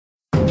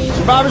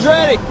Survivor's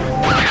ready!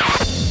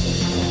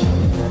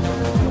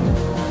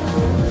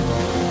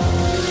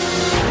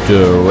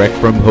 Direct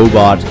from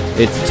Hobart,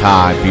 it's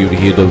time for you to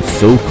hear those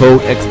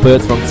so-called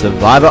experts from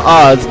Survivor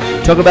Oz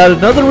talk about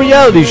another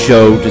reality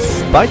show,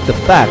 despite the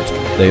fact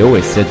they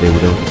always said they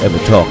would only ever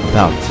talk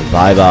about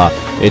Survivor.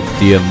 It's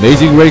The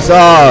Amazing Race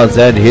Oz,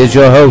 and here's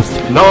your host,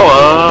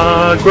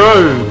 Noah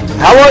Grove.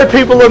 Hello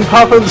people and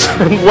puppets,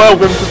 and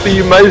welcome to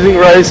The Amazing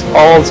Race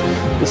Oz,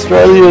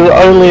 Australia's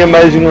only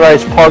Amazing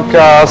Race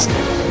podcast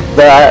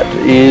that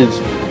is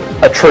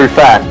a true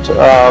fact.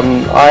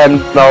 I am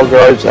Noel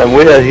Groves, and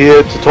we are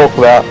here to talk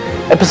about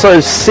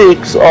episode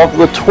 6 of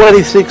the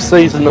 26th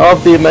season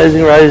of The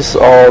Amazing Race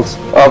Oz.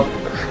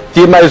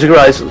 The Amazing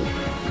Race,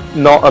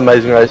 not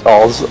Amazing Race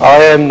Oz.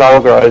 I am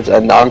Noel Groves,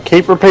 and I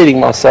keep repeating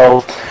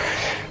myself.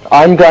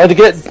 I'm going to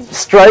get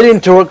straight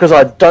into it because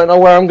I don't know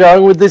where I'm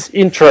going with this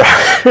intro.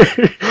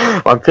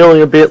 I'm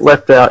feeling a bit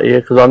left out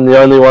here because I'm the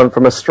only one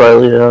from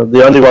Australia,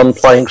 the only one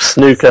playing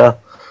snooker.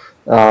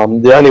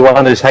 The only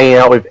one who's hanging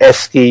out with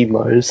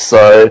Eskimos.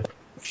 So,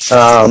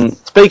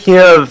 speaking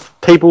of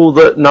people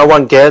that no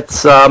one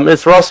gets,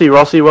 it's Rossi.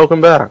 Rossi, welcome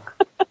back.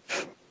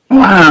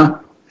 Wow.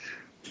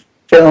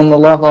 Feeling the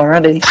love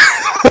already.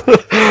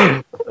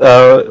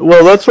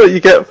 Well, that's what you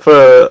get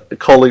for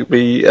calling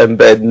me and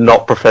Ben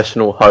not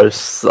professional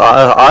hosts.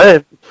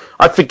 I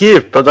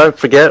forgive, but don't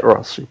forget,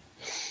 Rossi.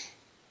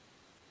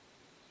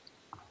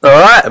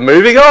 Alright,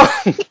 moving on.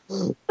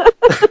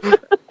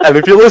 And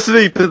if you're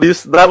listening to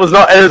this, that was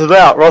not edited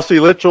out.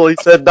 Rossi literally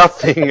said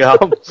nothing.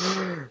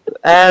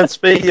 And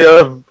speaking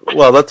of,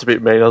 well, that's a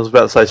bit mean. I was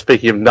about to say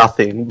speaking of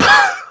nothing.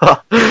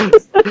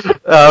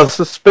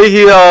 So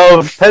speaking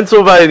of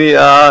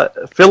Pennsylvania,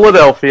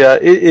 Philadelphia,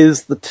 it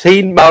is the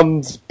teen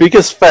mum's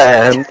biggest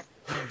fan,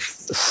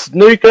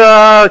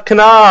 Snooker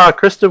Kana.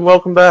 Kristen,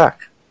 welcome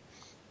back.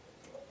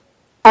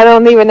 I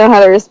don't even know how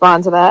to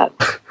respond to that.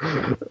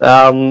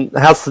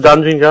 How's the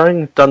dungeon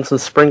going? Done some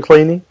spring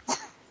cleaning?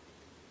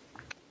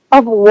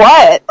 Of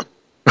what?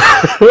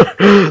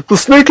 The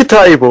snooker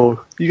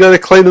table. You got to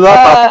clean it up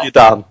after you're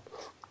done.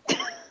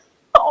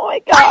 Oh my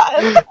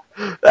god.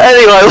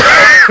 Anyway,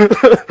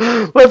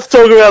 let's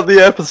talk about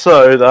the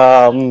episode.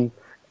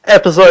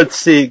 Episode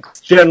 6,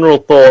 general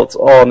thoughts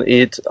on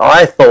it.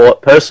 I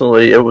thought,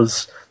 personally, it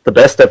was the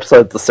best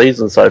episode of the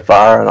season so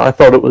far, and I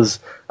thought it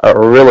was a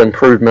real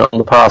improvement on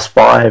the past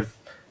 5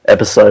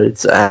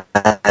 episodes,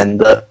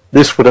 and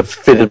this would have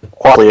fitted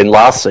quietly in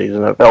last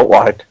season. It felt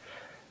like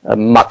a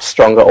much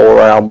stronger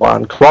all-around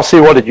one. Rossi,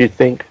 what did you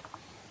think?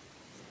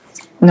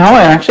 No,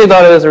 I actually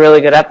thought it was a really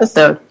good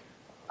episode.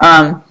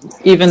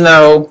 Even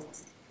though,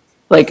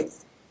 like,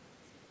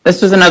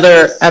 this was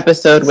another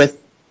episode with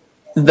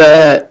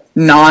the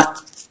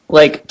not,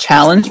 like,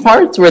 challenge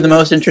parts were the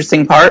most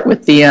interesting part,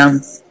 with the,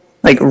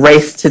 like,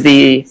 race to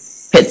the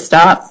pit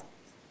stop.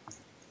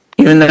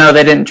 Even though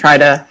they didn't try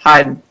to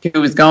hide who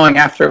was going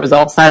after it was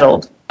all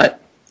settled. But,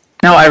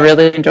 no, I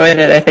really enjoyed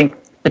it. I think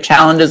the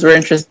challenges were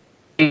interesting.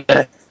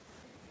 The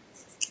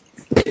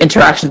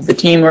interactions with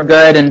the team were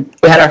good, and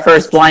we had our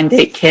first blind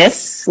date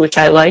kiss, which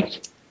I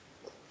liked.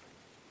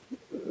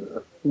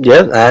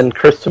 Yeah, and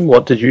Kristen,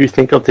 what did you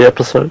think of the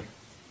episode?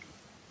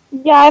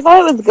 Yeah, I thought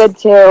it was good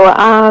too.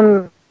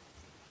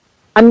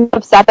 I'm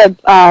upset that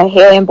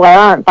Haley and Blair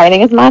aren't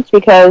fighting as much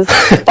because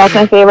that's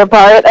my favorite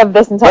part of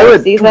this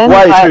entire season.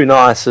 Way too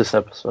nice this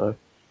episode.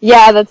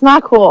 Yeah, that's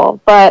not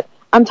cool, but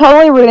I'm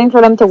totally rooting for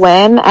them to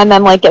win and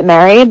then like get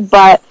married.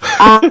 But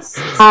I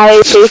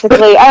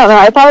basically, I don't know.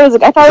 I thought it was a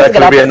good episode.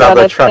 That could be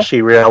another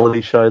trashy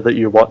reality show that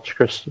you watch,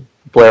 Kristen.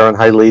 Blair and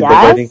Haley, the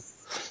wedding.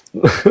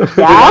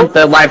 Yeah,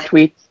 the live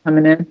tweets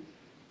coming in.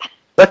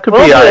 That could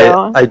be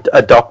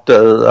a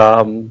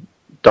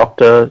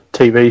doctor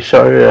TV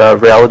show,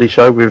 reality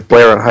show with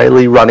Blair and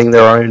Haley running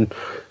their own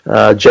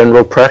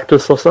general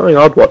practice or something.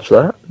 I'd watch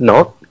that.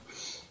 Not.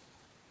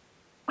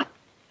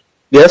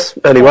 Yes,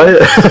 anyway.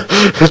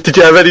 Did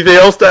you have anything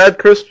else to add,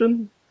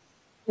 Christian?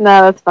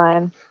 No, that's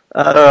fine.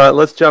 Alright,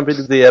 let's jump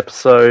into the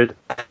episode.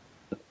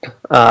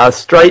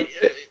 Straight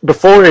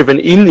before even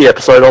in the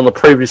episode, on the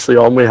previously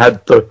on, we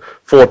had the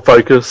Ford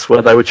Focus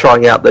where they were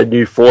trying out their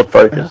new Ford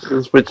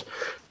Focuses, which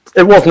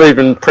it wasn't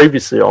even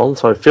previously on,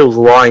 so it feels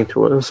lying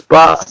to us.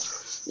 But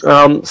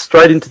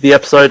straight into the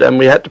episode, and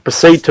we had to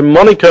proceed to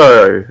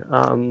Monaco,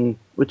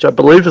 which I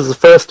believe is the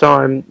first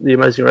time the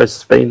Amazing Race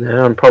has been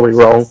there. I'm probably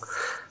wrong.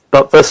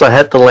 But first I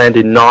had to land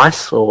in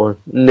Nice, or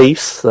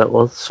Nice, that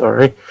was,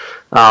 sorry.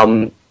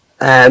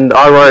 And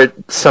I wrote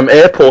some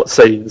airport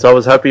scenes. I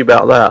was happy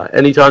about that.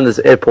 Anytime there's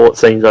airport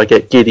scenes, I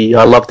get giddy.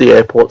 I love the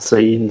airport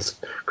scenes.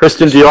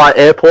 Kristen, do you like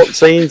airport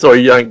scenes, or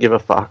you don't give a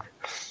fuck?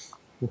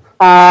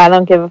 I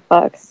don't give a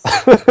fuck.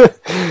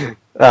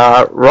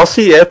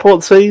 Rossi,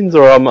 airport scenes,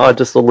 or am I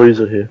just a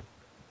loser here?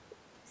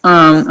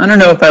 I don't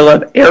know if I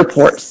love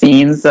airport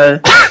scenes. I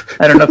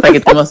don't know if I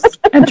get the most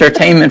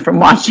entertainment from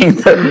watching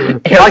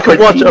the airport. I could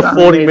watch a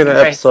 40-minute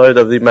episode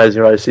of The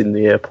Amazing Race in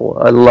the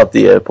airport. I love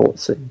the airport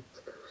scenes.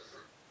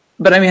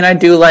 But I mean, I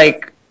do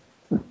like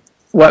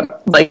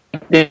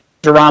the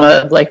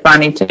drama, like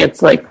finding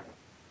tickets, like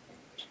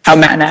how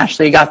Matt and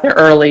Ashley got there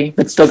early,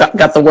 but still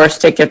got the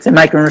worst tickets, and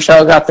Mike and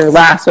Rochelle got there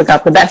last, but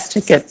got the best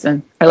tickets,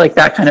 and I like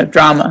that kind of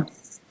drama.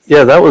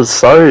 Yeah, that was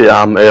so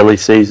early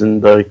season,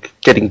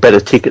 getting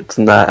better tickets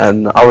and that,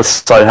 and I was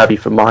so happy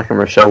for Mike and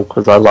Rochelle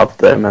because I loved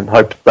them and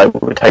hoped they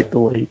would take the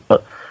lead.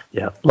 But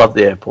yeah, loved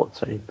the airport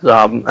scenes.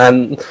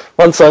 And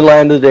once they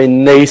landed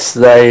in Nice,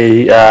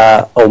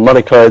 or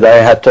Monaco,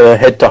 they had to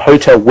head to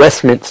Hotel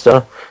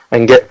Westminster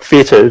and get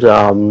fitted.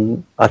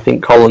 I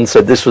think Colin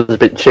said this was a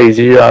bit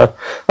cheesy.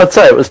 I'd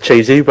say it was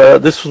cheesy, but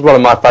this was one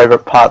of my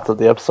favourite parts of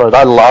the episode.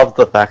 I loved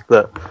the fact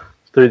that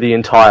through the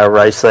entire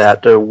race they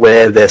had to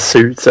wear their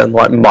suits, and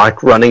like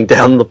Mike running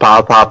down the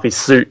path, half his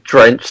suit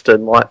drenched,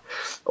 and like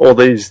all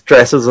these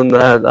dresses and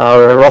that.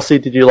 Rossi,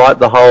 did you like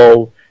the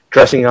whole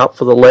dressing up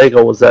for the leg,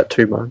 or was that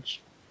too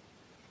much?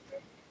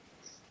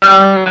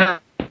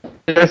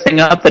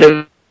 Dressing up, but it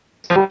was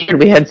so weird.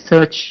 We had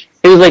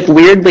it was like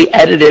weirdly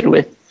edited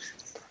with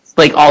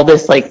like all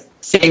this like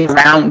sitting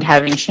around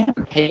having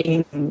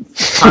champagne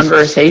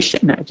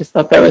conversation. I just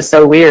thought that was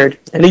so weird.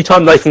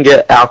 Anytime they can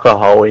get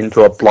alcohol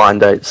into a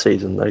blind date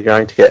season, they're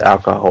going to get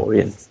alcohol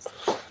in.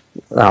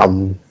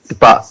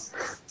 But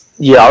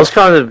yeah,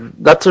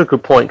 that's a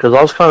good point, because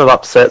I was kind of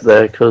upset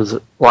there, because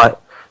like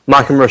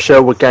Mike and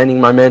Rochelle were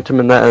gaining momentum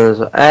in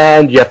that,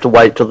 and you have to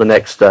wait till the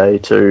next day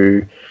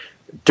to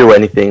do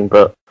anything.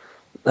 But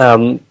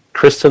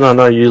Kristen, I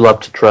know you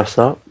love to dress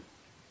up.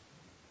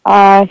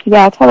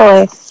 Yeah,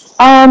 totally.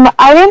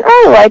 I didn't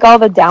really like all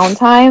the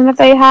downtime that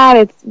they had.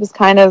 It was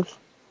kind of,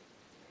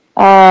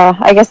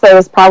 I guess that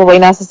was probably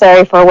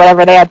necessary for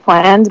whatever they had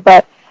planned,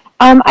 but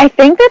I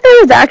think that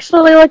there was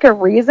actually like a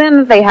reason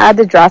that they had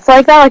to dress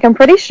like that. Like, I'm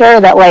pretty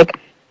sure that like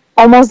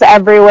almost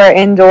everywhere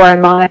indoor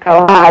in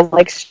Monaco has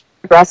like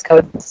dress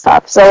codes and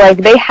stuff. So like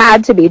they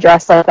had to be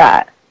dressed like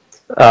that.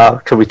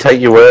 Can we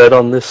take your word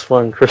on this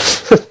one,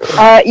 Kristen?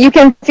 You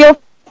can feel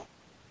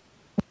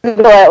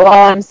Google it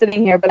while I'm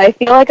sitting here, but I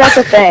feel like that's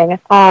a thing.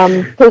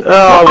 I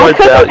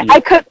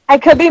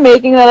could be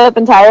making that up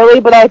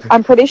entirely, but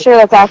I'm pretty sure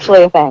that's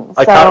actually a thing.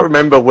 I can't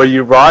remember, were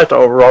you right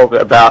or wrong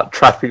about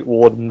traffic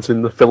wardens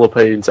in the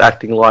Philippines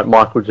acting like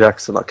Michael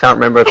Jackson? I can't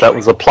remember if that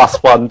was a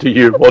 +1 to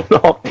you or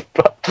not.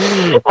 But,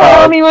 I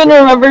don't even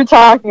remember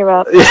talking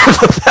about that.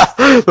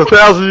 Yeah, the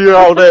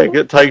 1,000-year-old egg,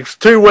 it takes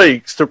 2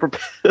 weeks to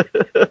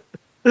prepare.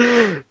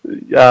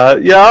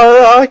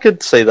 Yeah, I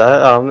could see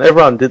that.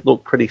 Everyone did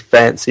look pretty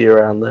fancy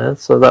around there,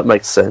 so that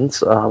makes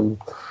sense.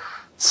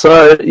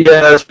 So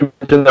yeah, as we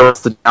mentioned, there was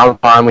the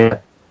downtime. We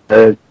had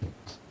to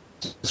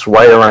just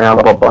wait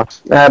around, blah, blah,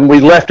 blah. And we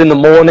left in the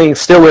morning,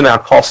 still in our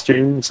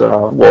costumes.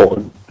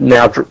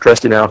 Now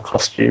dressed in our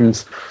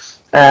costumes.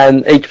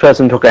 And each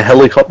person took a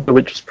helicopter,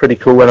 which was pretty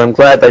cool. And I'm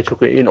glad they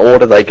took it in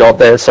order they got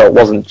there, so it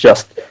wasn't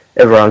just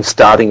everyone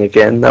starting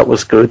again. That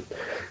was good.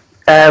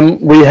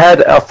 We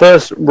had our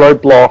first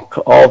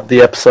roadblock of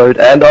the episode,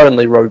 and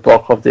only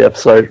roadblock of the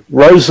episode,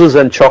 Roses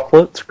and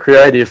Chocolates,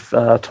 creative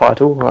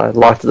title, I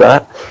liked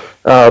that,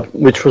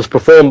 which was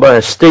performed by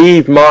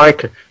Steve,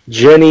 Mike,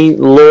 Jenny,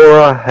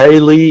 Laura,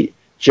 Haley,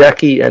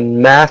 Jackie, and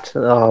Matt.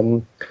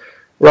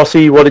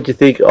 Rossi, what did you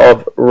think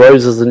of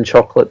Roses and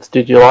Chocolates?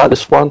 Did you like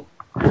this one?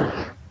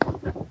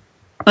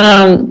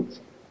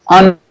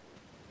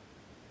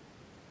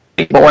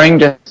 Boring,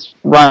 just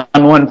run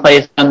one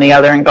place and the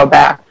other and go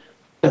back.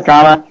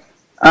 Drama,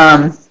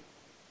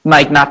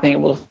 Mike not being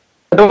able to.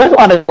 There was a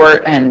lot of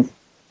work, and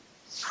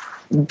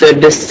the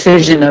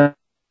decision of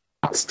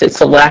to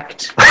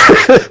select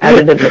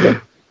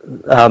added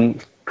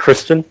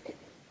Kristen.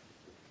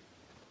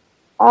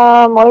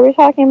 What are we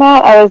talking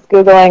about? I was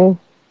Googling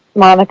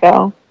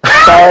Monaco.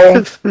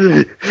 Sorry.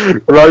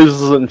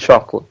 Roses and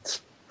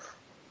Chocolates.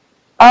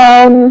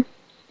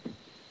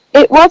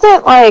 It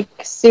wasn't, like,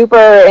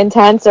 super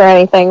intense or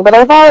anything, but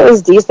I thought it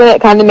was decent.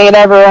 It kind of made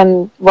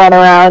everyone run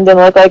around and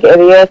look like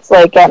idiots,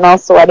 like, getting all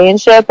sweaty and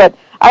shit, but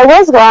I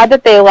was glad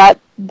that they let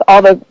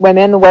all the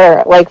women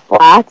wear, like,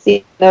 flats,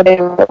 even though they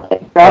were,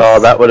 like, dress Oh,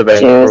 that would have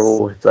been shoes,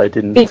 cruel if they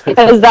didn't.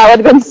 because that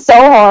would have been so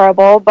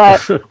horrible, but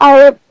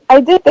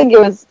I did think it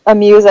was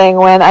amusing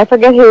when, I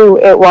forget who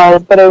it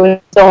was, but it was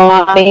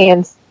Jelani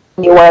and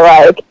you were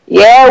like,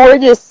 yeah, we're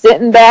just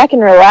sitting back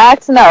and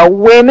relaxing. Our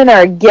women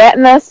are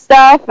getting us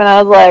stuff. And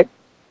I was like,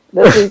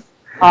 this is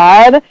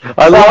odd.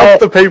 I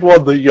loved the people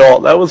on the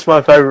yacht. That was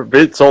my favourite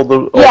bits. All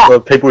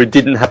the people who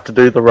didn't have to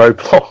do the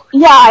roadblock.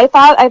 Yeah, I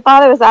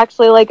thought it was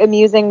actually like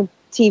amusing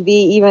TV,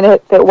 even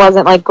if it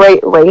wasn't like great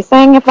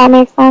racing, if that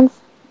makes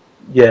sense.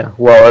 Yeah,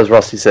 well, as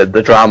Rossi said,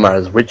 the drama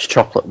is which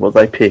chocolate will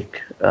they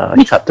pick?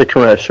 Cut the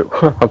commercial.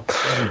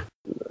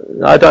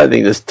 I don't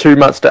think there's too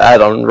much to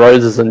add on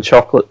Roses and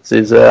Chocolates.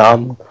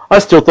 I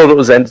still thought it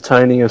was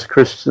entertaining, as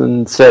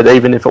Christian said,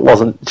 even if it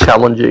wasn't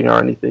challenging or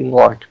anything.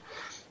 Like,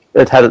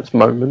 it had its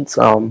moments.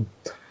 And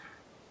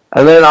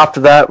then after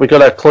that, we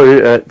got our clue.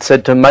 It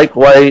said to make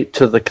way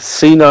to the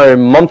Casino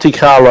Monte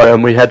Carlo,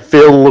 and we had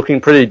Phil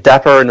looking pretty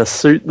dapper in a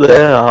suit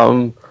there.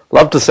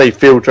 Love to see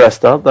Phil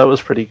dressed up. That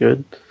was pretty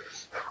good.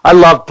 I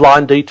love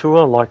Blind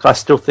Detour. Like, I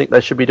still think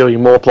they should be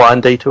doing more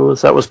Blind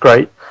Detours. That was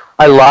great.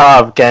 I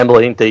love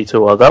Gambling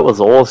Detour. That was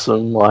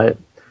awesome. Like,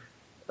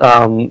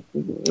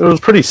 It was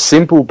pretty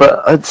simple,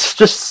 but it's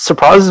just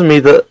surprises me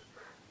that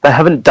they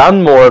haven't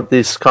done more of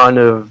this kind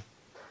of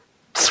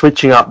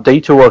switching up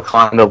detour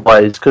kind of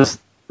ways, because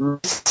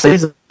this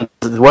season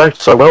it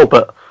worked so well,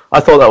 but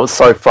I thought that was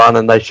so fun,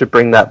 and they should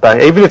bring that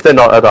back. Even if they're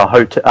not at a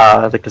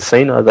hotel, the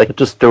casino, they could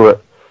just do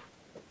it.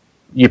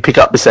 You pick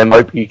up this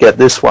MOP, you get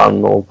this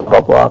one, or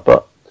blah blah.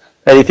 But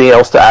anything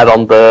else to add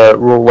on the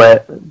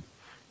roulette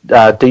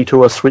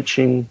detour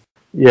switching?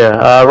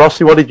 Yeah,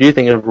 Rossi, what did you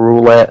think of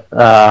roulette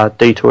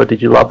detour?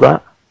 Did you love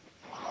that?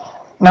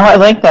 No, I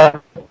like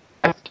that.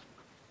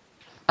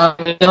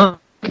 The only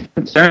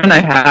concern I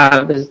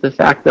have is the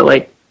fact that,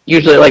 like,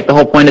 usually, like, the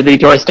whole point of the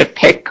detour is to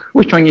pick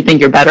which one you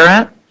think you're better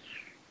at.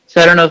 So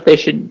I don't know if they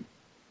should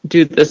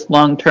do this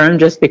long term,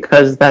 just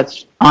because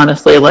that's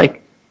honestly,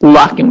 like,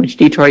 luck in which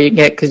detour you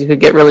get, because you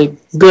could get really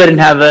good and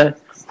have a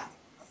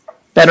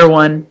better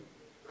one.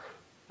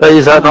 But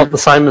is that not the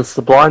same as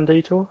the blind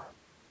detour?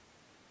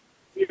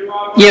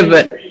 Yeah,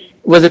 but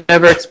was it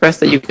ever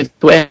expressed that you could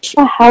switch?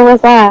 What the hell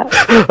was that?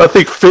 I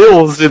think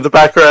Phil's in the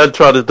background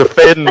trying to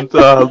defend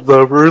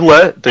the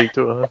roulette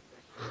detour.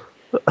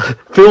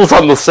 Phil's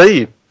on the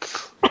scene.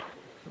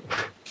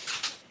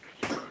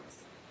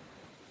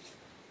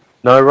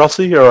 No,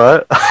 Rossi, you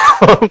alright?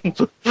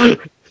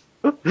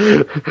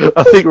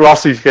 I think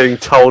Rossi's getting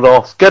told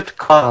off. Get to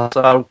class.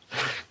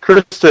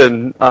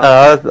 Kristen,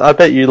 I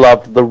bet you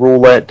loved the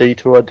roulette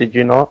detour, did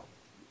you not?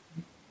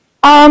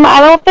 I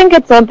don't think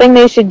it's something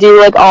they should do,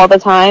 like, all the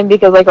time,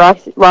 because, like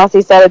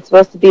Rossi said, it's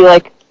supposed to be,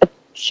 like, a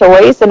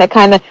choice, and it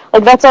kind of,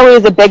 like, that's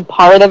always a big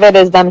part of it,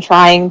 is them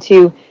trying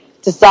to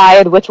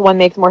decide which one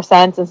makes more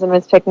sense, and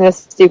someone's picking this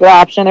stupid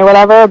option or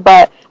whatever,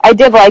 but I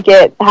did like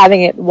it,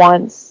 having it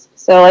once,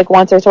 so, like,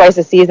 once or twice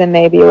a season,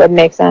 maybe, it would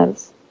make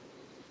sense.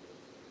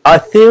 I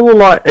feel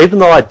like, even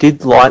though I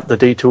did like the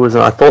detours,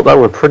 and I thought they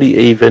were pretty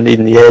even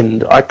in the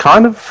end, I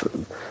kind of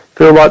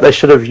feel like they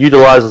should have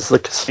utilised the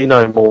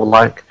casino more,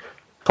 like,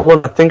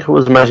 Colin, I think it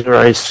was Amazing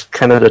Race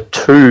Canada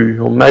 2,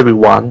 or maybe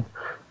 1,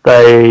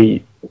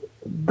 they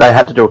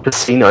had to do a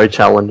casino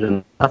challenge,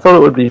 and I thought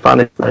it would be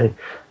fun if they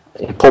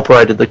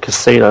incorporated the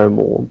casino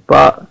more,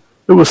 but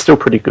it was still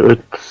pretty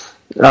good.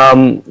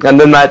 And then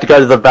they had to go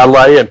to the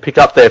valet and pick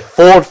up their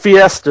Ford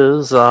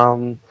Fiestas.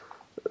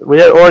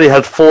 We already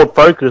had Ford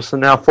Focus,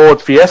 and now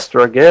Ford Fiesta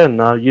again.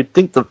 You'd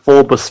think that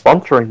Ford was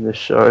sponsoring this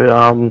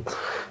show.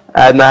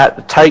 And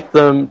that take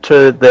them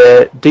to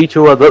their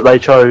detour that they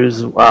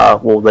chose,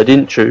 well, they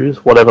didn't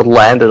choose, whatever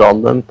landed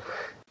on them.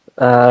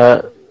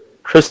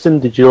 Kristen,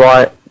 did you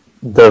like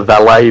the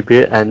valet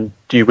bit, and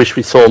do you wish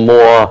we saw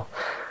more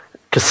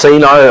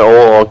casino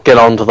or get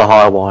onto the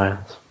high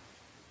wires?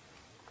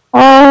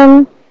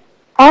 I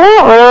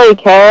don't really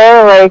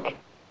care, like,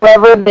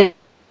 whatever they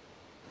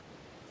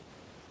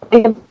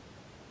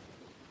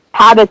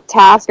had a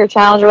task or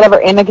challenge or whatever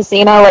in the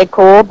casino, like,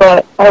 cool,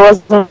 but I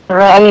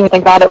didn't even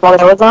think about it while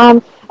I was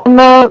on. And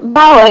the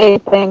valet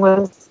thing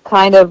was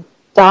kind of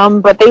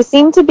dumb, but they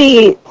seem to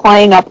be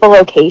playing up the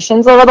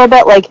locations a little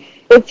bit. Like,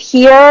 if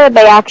here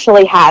they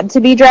actually had to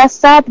be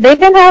dressed up, they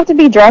didn't have to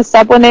be dressed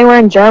up when they were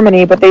in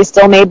Germany, but they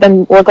still made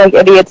them look like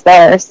idiots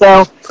there.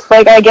 So,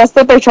 like, I guess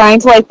that they're trying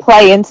to, like,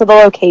 play into the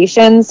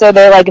location, so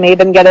they, like, made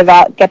them get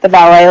the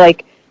valet,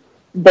 like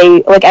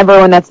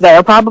everyone that's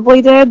there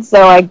probably did.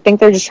 So I think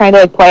they're just trying to,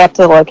 like, play up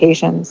to the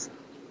locations.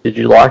 Did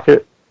you like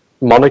it,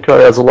 Monaco,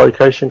 as a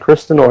location,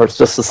 Kristen, or it's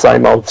just the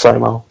same old,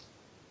 same old?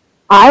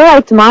 I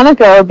liked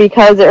Monaco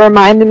because it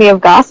reminded me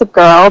of Gossip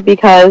Girl,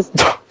 because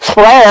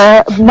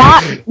Blair,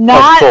 not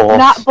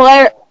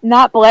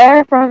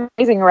Blair from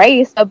Amazing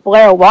Race, but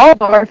Blair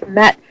Waldorf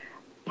met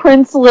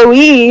Prince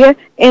Louis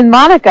in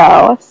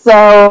Monaco.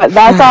 So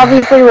that's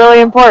obviously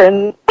really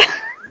important.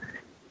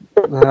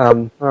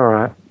 All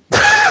right.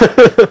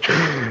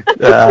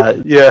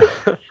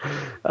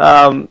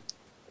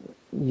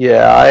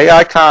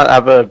 I can't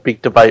have a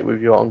big debate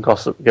with you on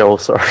Gossip Girl,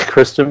 sorry,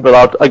 Kristen, but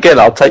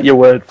I'll take your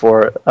word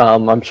for it.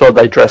 I'm sure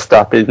they dressed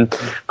up in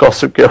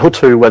Gossip Girl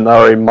too when they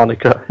were in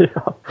Monaco.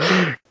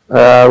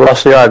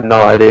 Rossi, I have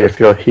no idea if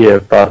you're here,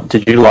 but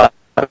did you like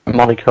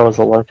Monaco as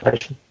a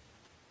location?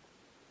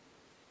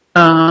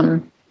 Yeah,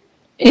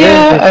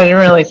 I didn't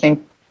really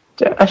think.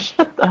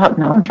 Shut up!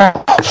 No, I'm trying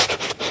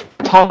to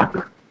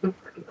talk.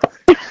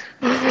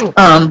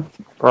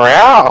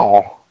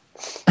 Wow.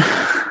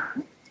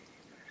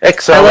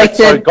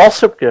 XOXO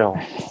Gossip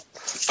Girl.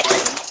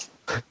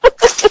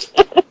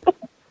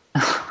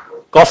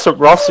 Gossip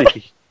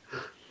Rossi.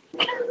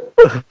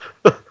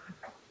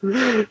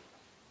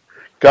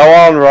 Go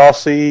on,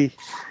 Rossi.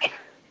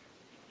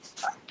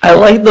 I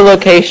like the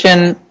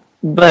location,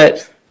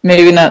 but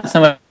maybe not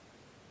so much.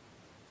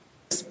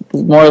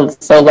 More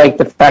so like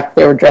the fact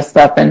they were dressed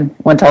up and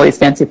went to all these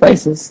fancy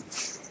places.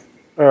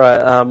 All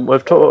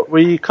right,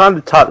 we kind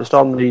of touched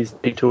on these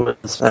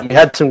detours, and we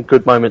had some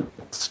good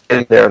moments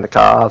getting there in the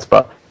cars,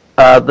 but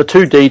the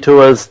two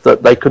detours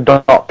that they could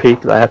not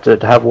pick, they had to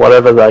have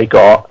whatever they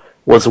got,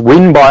 was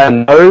Win by a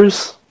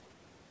Nose,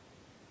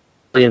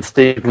 and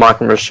Steve, Mike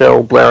and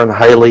Rochelle, Blair and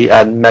Haley,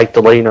 and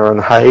Magdalena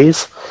and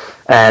Hayes,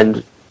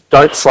 and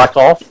Don't Slack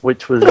Off,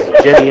 which was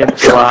Jenny and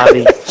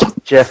Jelani,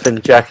 Jeff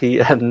and Jackie,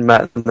 and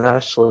Matt and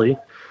Ashley.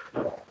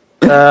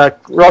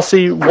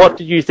 Rossi, what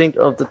did you think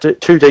of the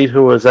two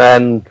detours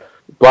and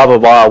blah blah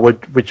blah?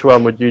 Which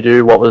one would you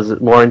do? What was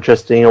more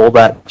interesting? All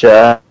that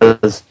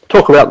jazz.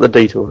 Talk about the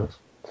detours.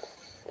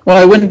 Well,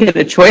 I wouldn't get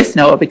a choice,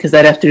 Noah, because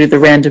I'd have to do the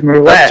random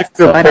roulette. That's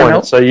a good so I don't know.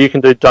 point. So you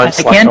can do Don't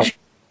Slack Off.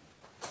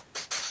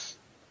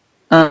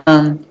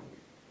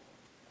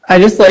 I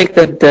just like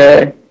that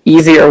the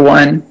easier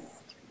one,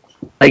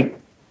 like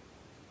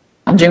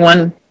challenging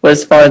one,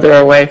 was farther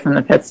away from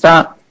the pit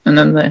stop, and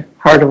then the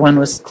harder one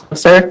was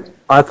closer.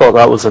 I thought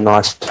that was a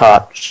nice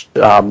touch.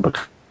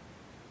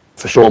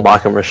 For sure,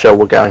 Mike and Rochelle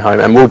were going home,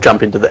 and we'll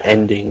jump into the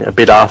ending a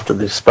bit after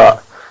this,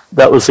 but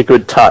that was a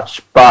good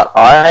touch. But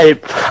I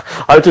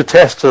would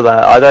attest to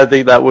that. I don't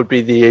think that would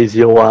be the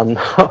easier one.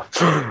 But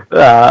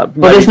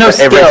there's no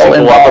skill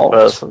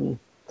involved.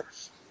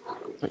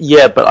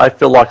 Yeah, but I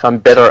feel like I'm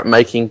better at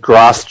making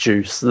grass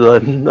juice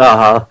than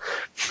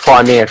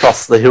climbing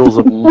across the hills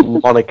of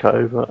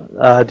Monaco.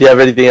 But, do you have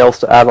anything else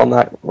to add on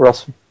that,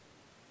 Ross?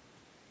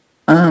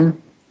 It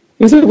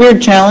was a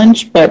weird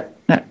challenge, but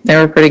they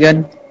were pretty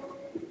good.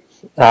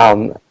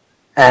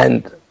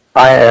 And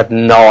I have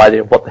no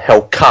idea what the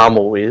hell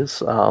caramel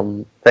is.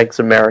 Thanks,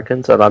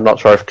 Americans, and I'm not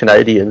sure if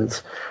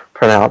Canadians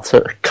pronounce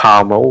it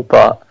caramel,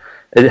 but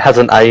it has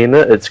an A in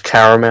it. It's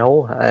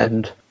caramel,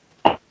 and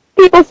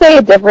people say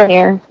it different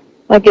here.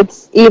 Like,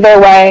 it's either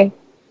way.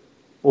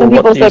 Well, some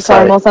people say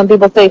caramel, some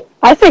people say...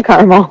 I say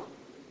caramel.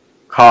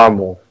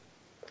 Caramel.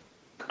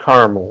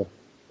 Caramel.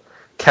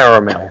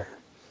 Caramel.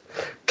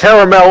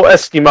 Caramel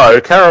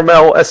Eskimo.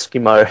 Caramel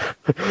Eskimo.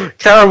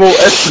 Caramel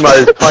Eskimo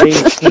is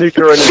playing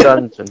snooker in a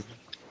dungeon.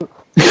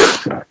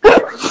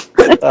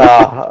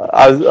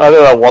 I don't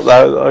know what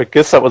that... I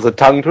guess that was a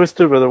tongue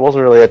twister, but it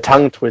wasn't really a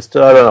tongue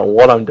twister. I don't know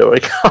what I'm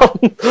doing.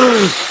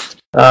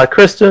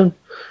 Kristen?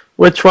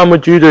 Which one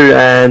would you do,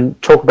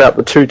 and talk about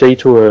the two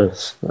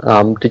detours?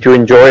 Did you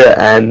enjoy it,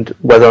 and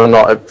whether or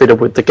not it fitted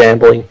with the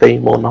gambling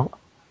theme or not?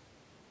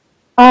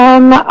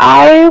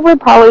 I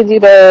would probably do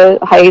the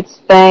heights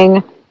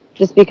thing,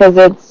 just because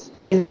it's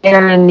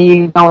easier and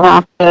you don't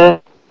have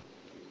to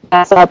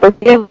mess up or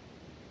give.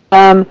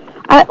 I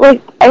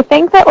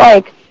think that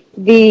like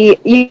you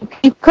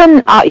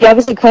couldn't you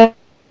obviously couldn't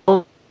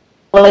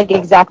like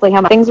exactly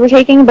how many things were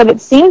taking, but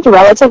it seemed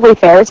relatively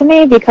fair to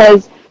me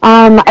because.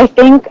 I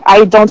think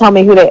don't ask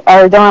me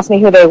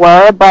who they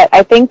were, but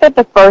I think that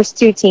the first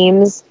two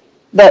teams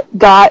that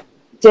got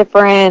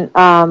different,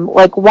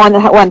 like one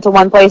went to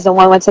one place and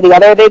one went to the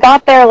other, they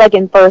got there like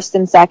in first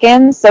and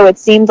second, so it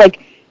seemed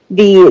like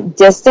the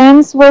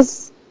distance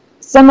was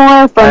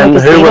similar from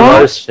the casino. And who were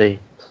those teams?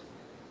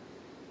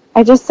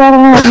 I just said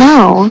I don't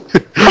know.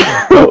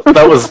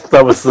 that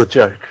was the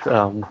joke.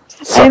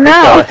 Sorry, I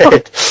know. Go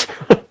ahead.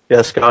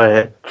 Yes, go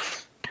ahead.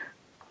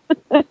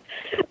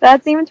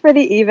 That seemed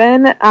pretty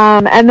even.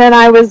 And then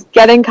I was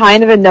getting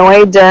kind of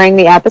annoyed during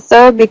the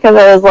episode because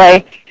I was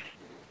like,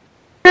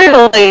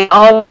 really,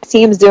 all the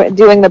teams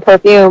doing the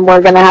perfume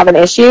were going to have an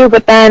issue.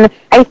 But then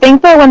I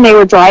think that when they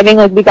were driving,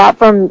 like we got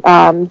from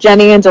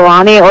Jenny and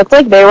Jelani, it looked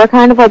like they were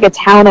kind of like a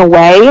town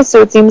away.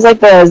 So it seems like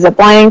the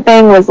ziplining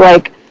thing was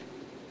like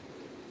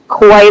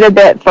quite a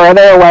bit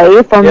further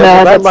away from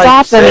the pit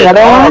stop than the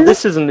other one.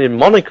 This isn't in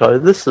Monaco.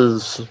 This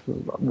is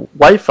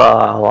way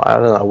far. I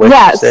don't know.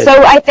 Yeah,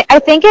 so I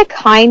think it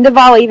kind of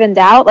all evened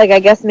out. Like, I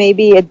guess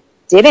maybe it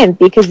didn't,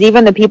 because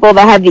even the people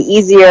that had the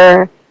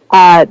easier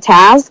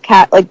task,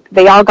 like,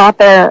 they all got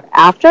there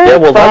after. Yeah,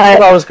 well, that's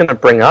what I was going to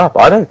bring up.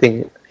 I don't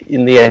think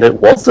in the end it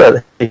was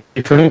that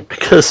even,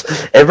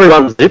 because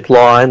everyone's zip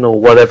line or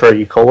whatever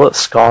you call it,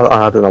 sky,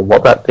 I don't know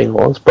what that thing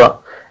was, but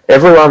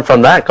everyone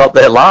from that got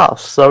there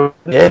last, so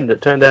in the end it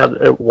turned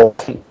out it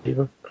wasn't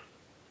even.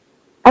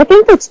 I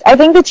think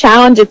the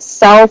challenge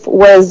itself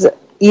was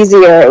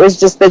easier. It was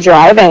just the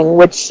driving,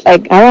 which I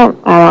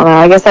don't know.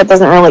 I guess that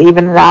doesn't really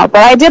even it out.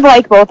 But I did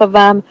like both of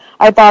them.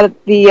 I thought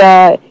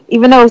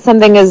even though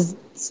something as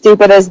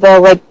stupid as the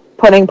like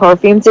putting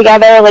perfume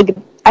together, like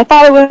I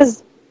thought it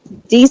was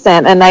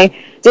decent, and I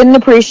didn't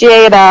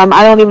appreciate. I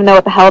don't even know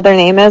what the hell their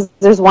name is.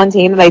 There's one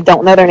team that I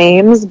don't know their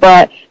names,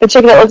 but the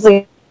chick that looks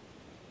like.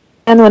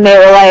 And when they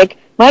were like,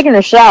 Mike and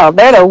Rochelle,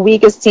 they're the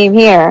weakest team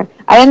here.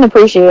 I didn't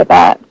appreciate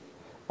that.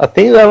 I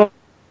think that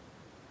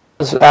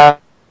was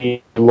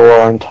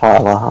Laura and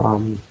Tyler.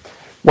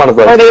 One of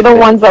those. Are they the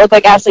ones that look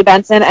like Ashley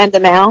Benson and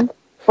DeMille?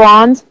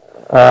 Blonde?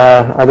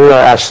 I don't know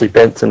Ashley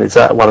Benson. Is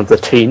that one of the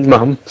teen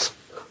mums?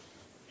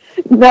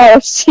 No,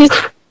 she's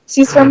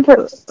from...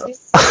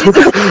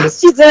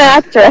 she's an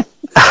actress.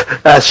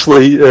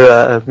 Ashley,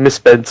 Miss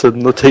Benson,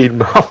 the teen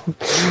mum.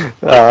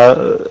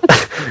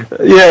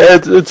 Yeah,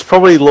 it's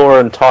probably Laura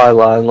and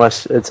Tyler,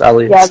 unless it's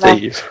Ali and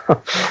Steve. No,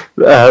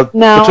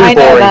 the two I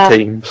know boring that.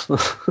 teams.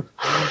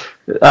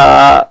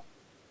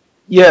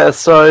 Yeah,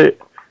 so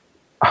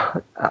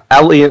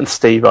Ali and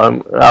Steve,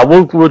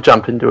 we'll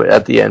jump into it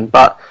at the end.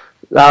 But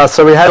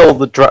so we had all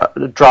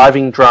the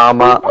driving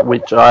drama,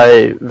 which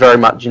I very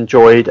much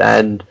enjoyed,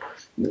 and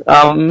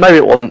Maybe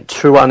it wasn't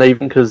too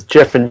uneven because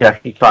Jeff and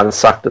Jackie kind of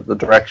sucked at the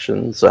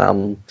directions.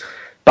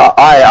 But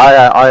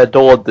I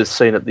adored this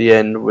scene at the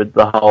end with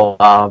the whole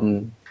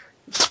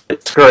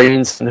split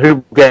screens and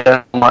who get.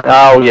 I'm like,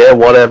 oh yeah,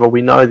 whatever.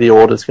 We know the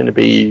order's going to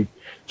be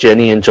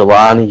Jenny and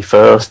Jelani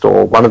first,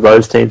 or one of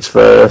those teams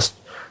first,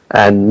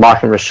 and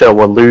Mike and Rochelle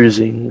were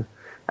losing.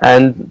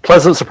 And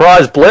pleasant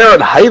surprise, Blair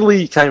and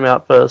Haley came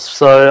out first.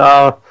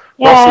 So,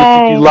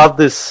 Rossi, did you love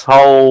this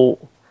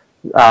whole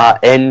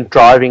end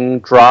driving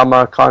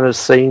drama kind of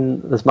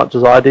scene as much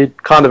as I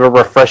did? Kind of a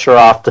refresher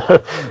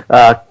after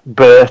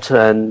Bert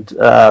and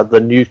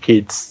the new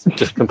kids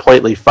just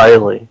completely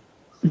failing.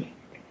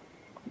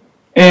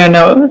 Yeah,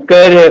 no, it was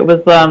good. It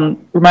was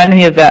reminded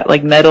me of that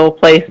like metal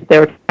place they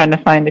were trying to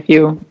find a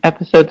few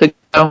episodes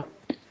ago.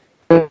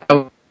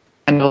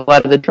 And a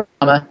lot of the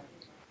drama.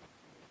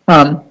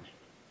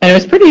 And it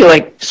was pretty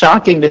like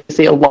shocking to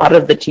see a lot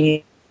of the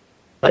team,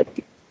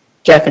 like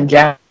Jeff and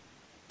Jack,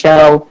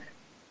 show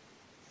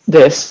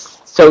this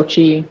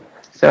Sochi.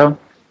 So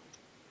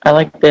I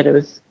liked it. It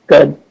was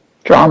good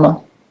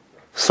drama.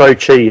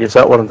 Sochi, is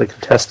that one of the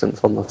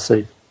contestants on the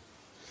season?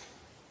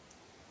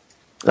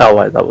 Oh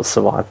wait, that was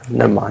Survivor.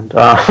 Never mind.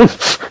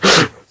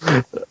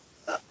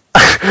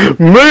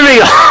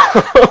 Moving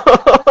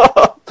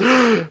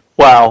on.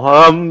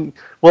 Wow.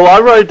 Well, I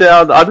wrote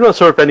down. I'm not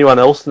sure if anyone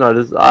else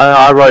noticed.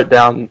 I wrote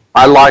down.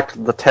 I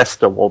liked the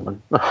tester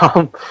woman.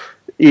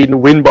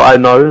 In Win by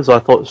Nose, I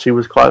thought she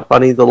was quite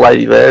funny. The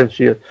lady there, and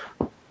she,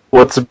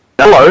 what's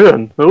hello,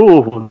 and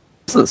ooh,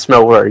 doesn't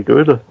smell very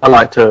good. I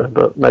liked her,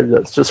 but maybe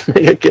that's just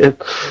me again.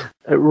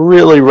 It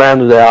really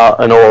rounded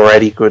out an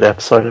already good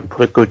episode and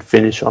put a good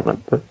finish on it.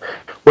 But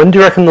when do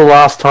you reckon the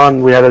last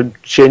time we had a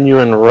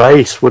genuine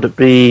race? Would it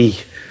be,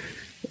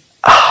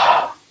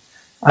 I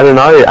don't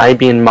know,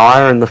 Amy and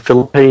Maya in the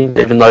Philippines,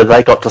 even though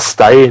they got to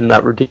stay in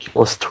that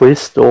ridiculous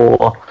twist,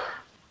 or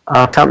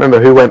I can't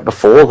remember who went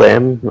before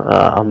them.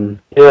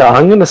 Yeah,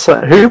 I'm going to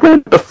say, who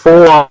went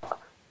before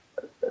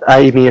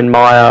Amy and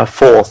Maya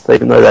fourth,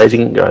 even though they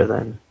didn't go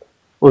then?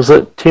 Was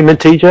it Tim and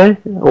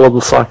TJ, or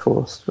the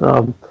cyclist?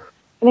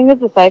 I think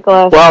it's the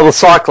cyclist. Well, the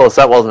cyclist,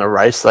 that wasn't a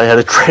race. They had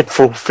a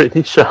dreadful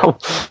finish.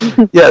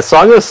 Yeah, so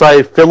I'm going to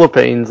say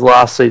Philippines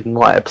last season,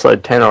 like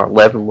episode 10 or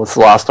 11, was the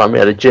last time we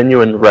had a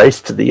genuine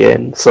race to the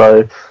end.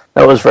 So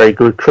that was very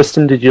good.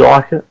 Kristen, did you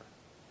like it?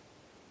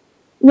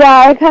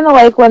 Yeah, I kind of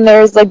like when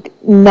there's, like,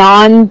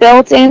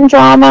 non-built-in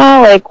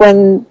drama, like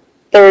when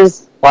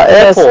there's... Like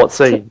airport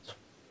scenes.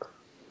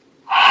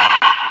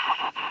 I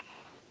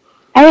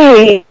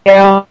hate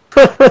you.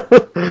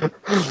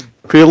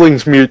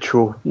 Feelings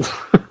mutual.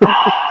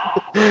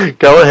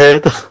 Go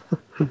ahead.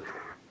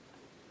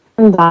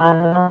 I'm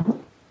done.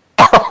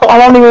 I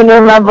don't even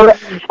remember.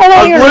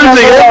 I'm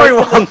losing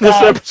everyone this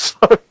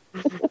episode.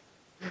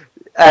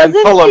 And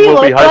Colin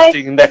will be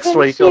hosting next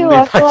week on the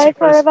Amazing like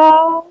her,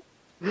 though?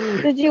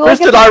 Did you look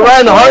Kristen, at the I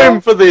ran picture?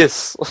 home for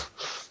this.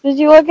 Did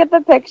you look at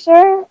the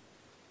picture?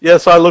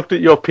 Yes, I looked at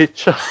your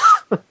picture.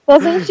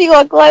 Doesn't she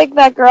look like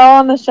that girl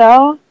on the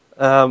show?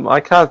 I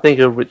can't think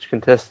of which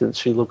contestant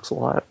she looks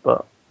like,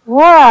 but...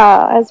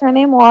 Laura. Is her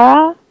name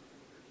Laura?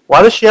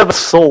 Why does she have a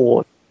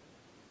sword?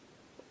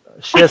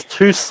 She has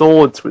two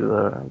swords with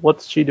her.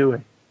 What's she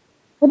doing?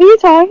 What are you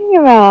talking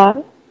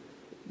about?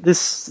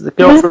 The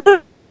girl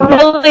from...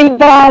 Really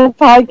bad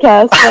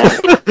podcast.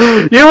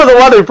 You were the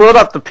one who brought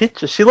up the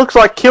picture. She looks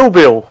like Kill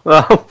Bill.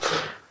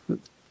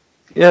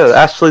 Yeah,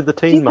 Ashley the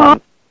Teen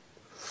Mom.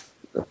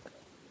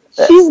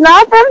 She's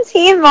not from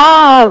Teen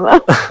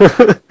Mom.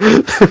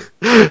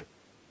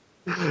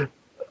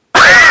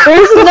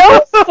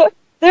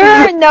 There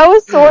are no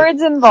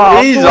swords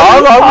involved. Jeez, What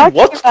are you I would talking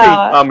watch Teen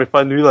about? Mom if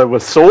I knew they were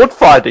sword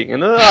fighting. You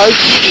know?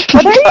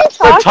 What are you The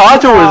talking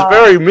title about? is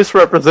very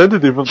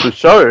misrepresentative of the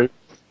show.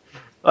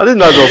 I didn't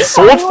know there was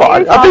sword What are you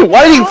fighting. I've been talking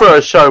waiting about? for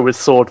a show with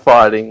sword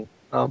fighting.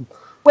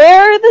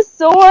 Where are the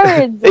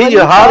swords? What Eat are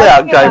your you heart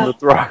out, talking Game about?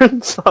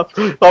 of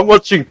Thrones. I'm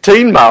watching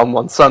Teen Mom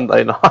on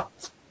Sunday night.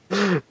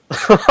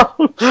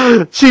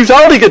 She's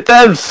holding a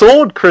damn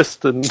sword,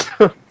 Kristen.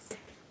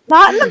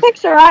 Not in the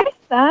picture I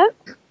sent.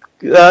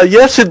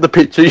 Yes, in the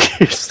picture you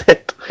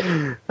said.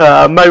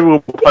 Maybe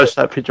we'll post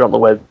that picture on the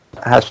web.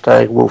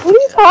 Hashtag Wolf. What are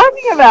you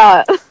talking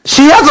about?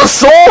 She has a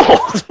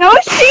sword! No,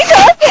 she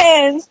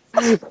doesn't.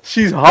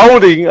 She's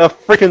holding a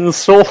freaking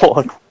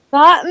sword.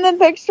 Not in the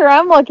picture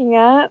I'm looking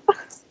at.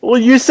 Well,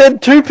 you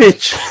said two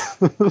pictures.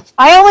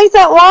 I only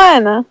sent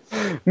one.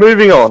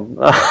 Moving on.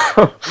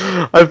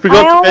 I forgot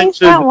I to only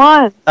mention sent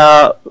one.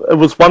 it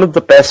was one of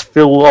the best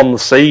Phil on the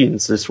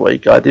scenes this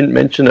week. I didn't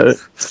mention it.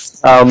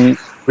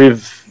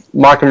 With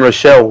Mike and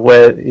Rochelle,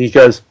 where he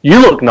goes, "You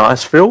look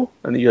nice, Phil,"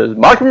 and he goes,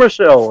 "Mike and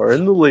Rochelle are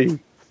in the league."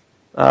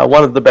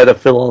 One of the better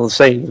Phil on the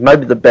scenes,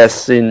 maybe the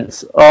best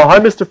since Hi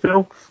Mr.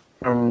 Phil,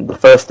 from the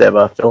first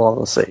ever Phil on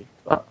the Scene.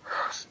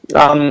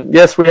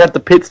 Yes, we had the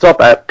pit stop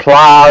at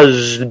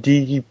Plage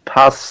de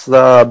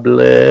Passable.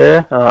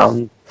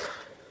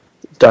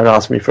 Don't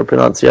ask me for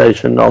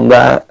pronunciation on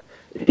that.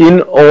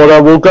 In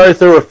order, we'll go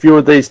through a few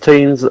of these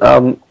teams.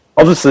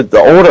 Obviously,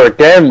 the order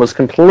again was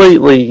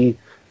completely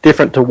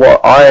different to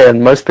what I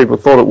and most people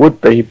thought it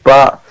would be.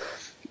 But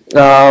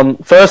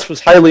first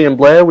was Haley and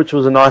Blair, which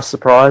was a nice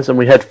surprise, and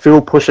we had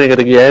Phil pushing it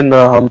again.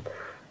 Oh,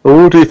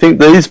 do you think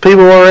these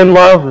people are in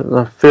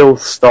love? Phil,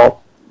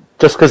 stop.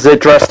 Just because they're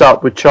dressed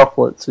up with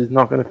chocolates is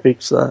not going to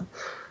fix that.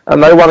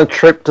 And they won a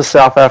trip to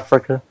South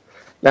Africa.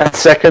 And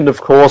second, of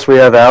course, we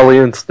have Ali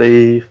and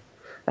Steve.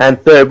 And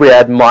third, we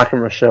had Mike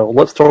and Rochelle.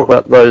 Let's talk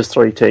about those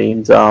three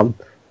teams. Two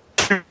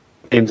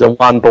teams and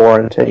one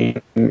boring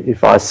team,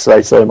 if I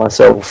say so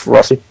myself.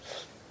 Rossi?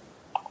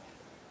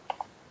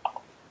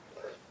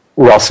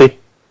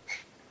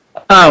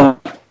 Oh.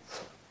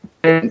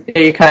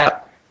 You kind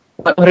of,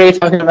 what are you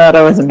talking about?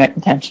 I wasn't paying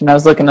attention. I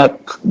was looking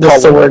up the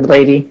Colin. sword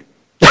lady.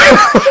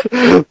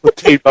 The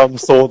T-Bum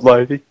sword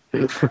lady.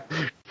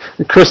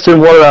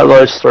 Kristen, what about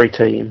those three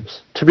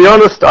teams? To be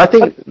honest, I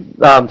think,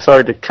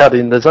 sorry to cut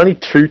in, there's only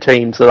two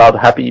teams that I'm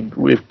happy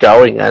with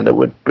going, and it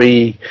would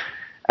be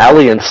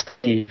Ali and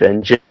Steve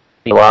and Jenny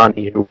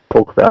Lani, who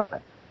we'll talk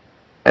about.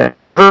 And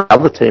for the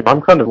other team,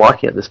 I'm kind of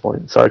liking it at this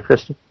point. Sorry,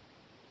 Kristen.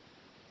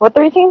 What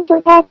three teams are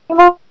we talking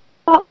about?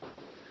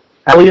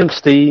 Ali and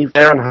Steve,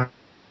 Aaron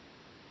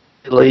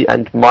Haley,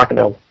 and Mike and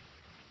Elle.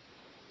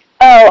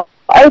 Oh,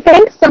 I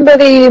think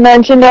somebody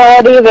mentioned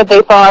already that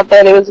they thought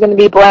that it was going to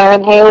be Blair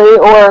and Haley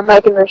or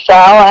Mike and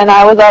Rochelle, and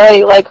I was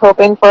already like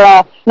hoping for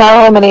a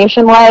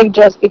non-elimination leg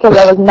just because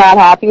I was not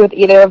happy with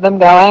either of them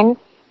going.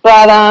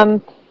 But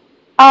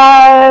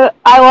I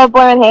love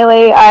Blair and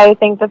Haley. I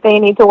think that they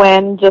need to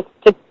win just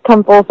to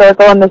come full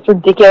circle in this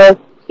ridiculous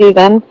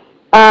season.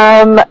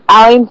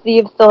 Ali and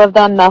Steve still have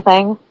done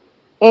nothing,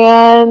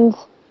 and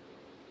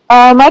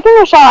Mike and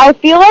Rochelle, I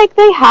feel like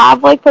they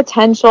have like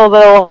potential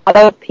that a lot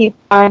of people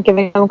aren't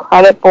giving them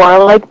credit for.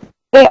 Like,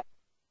 they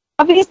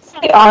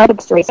obviously are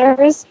mixed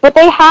racers, but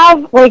they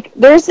have like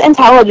there's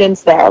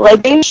intelligence there.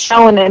 Like, they've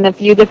shown in a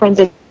few different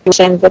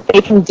situations that they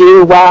can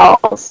do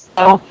well.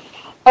 So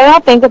I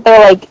don't think that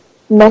they're like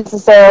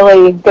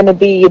necessarily going to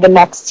be the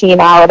next team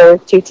out or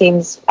two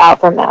teams out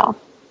from now.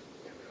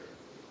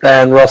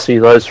 And Rossi,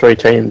 those three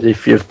teams,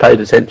 if you've paid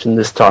attention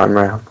this time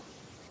round.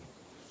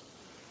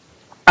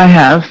 I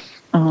have.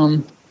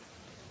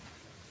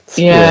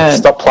 Yeah.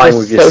 Stop playing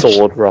with your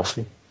sword,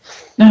 Rossi.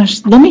 No,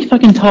 just let me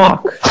fucking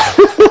talk.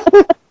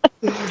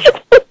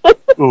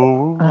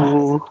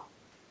 Ooh.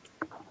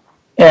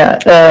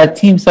 Yeah,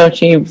 Team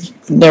Sochi,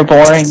 they're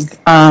boring.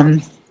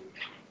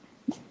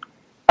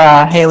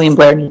 Haley and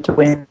Blair need to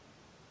win.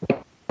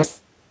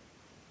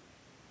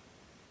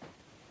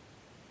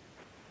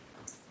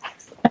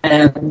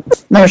 And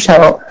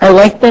Rochelle, I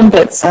like them,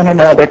 but I don't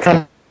know, they're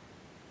kind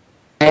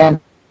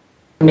of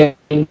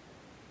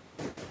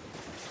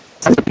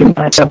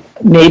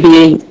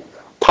maybe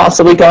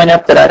possibly going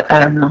up, but I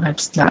don't know. I'm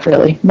just not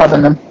really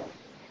loving them.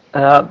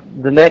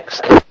 The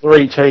next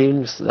three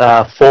teams,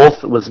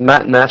 fourth was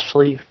Matt and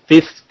Ashley.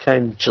 Fifth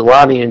came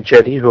Jelani and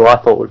Jenny, who I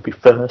thought would be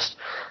first.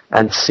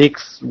 And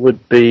sixth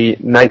would be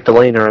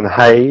Magdalena and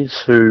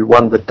Hayes, who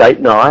won the date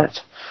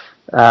night.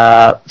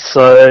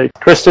 So,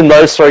 Kristen,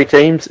 those three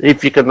teams,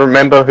 if you can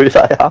remember who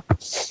they are.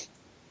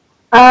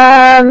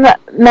 Matt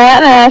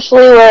and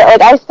Ashley were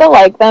like, I still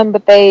like them,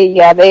 but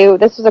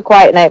this was a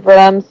quiet night for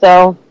them,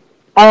 so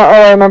I don't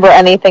really remember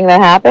anything that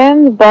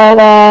happened.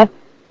 But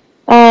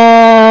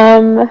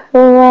who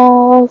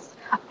else?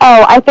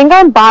 Oh, I think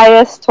I'm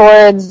biased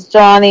towards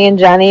Johnny and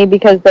Jenny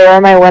because they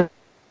were my winners.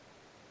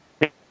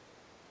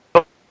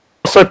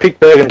 Also picked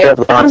Bergen at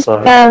the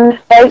answer.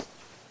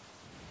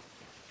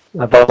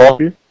 Have I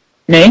lost you?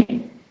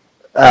 Me?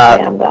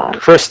 I'm gone.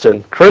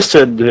 Kristen,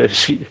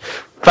 she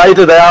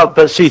faded out,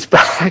 but she's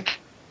back.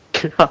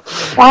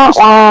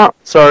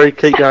 Sorry,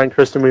 keep going,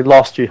 Kristen. We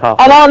lost you half.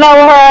 I don't know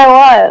where I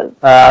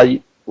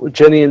was.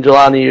 Jenny and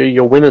Jelani,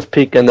 your winners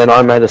pick, and then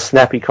I made a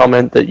snappy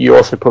comment that you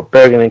also put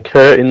Bergen and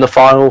Kurt in the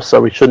final, so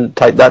we shouldn't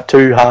take that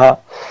too hard.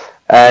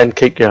 And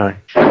keep going.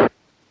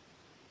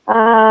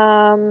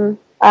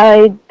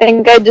 I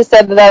think I just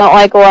said that I don't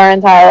like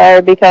Lauren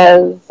Tyler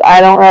because I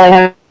don't really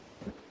have.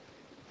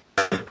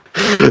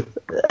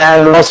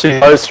 And also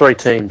those three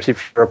teams,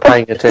 if you're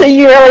paying attention. So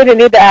you really didn't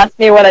need to ask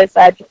me what I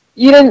said.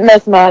 You didn't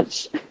miss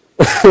much.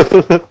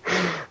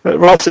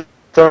 Rossi,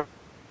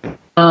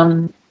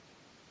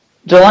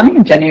 Jelani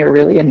and Jenny are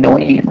really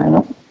annoying, and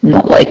I'm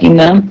not liking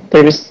them.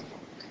 They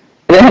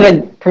had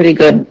a pretty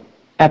good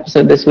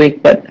episode this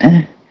week, but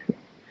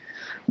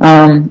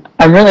I'm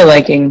really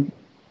liking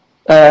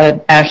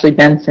Ashley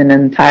Benson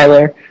and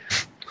Tyler.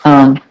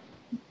 I'm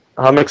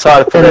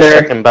excited for their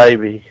second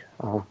baby.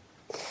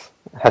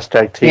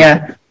 Hashtag T.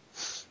 Yeah.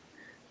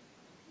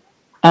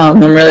 I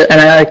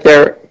like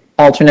their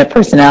alternate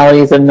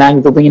personalities of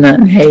Magdalena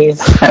and Hayes.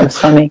 That was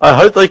funny. I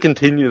hope they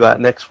continue that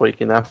next week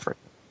in Africa.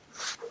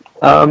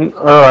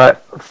 Alright,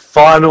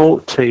 final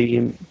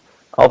team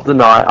of the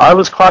night. I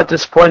was quite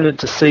disappointed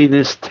to see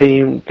this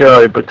team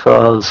go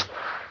because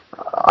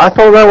I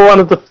thought they were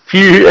one of the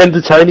few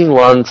entertaining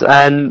ones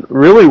and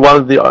really one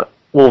of the,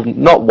 well,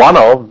 not one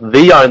of,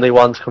 the only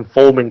ones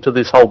conforming to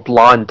this whole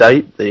blind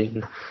date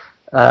thing.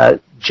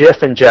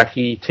 Jeff and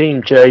Jackie,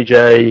 Team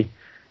JJ,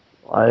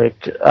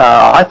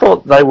 I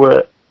thought they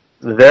were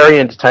very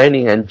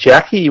entertaining, and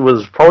Jackie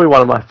was probably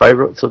one of my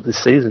favourites of this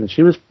season.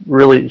 She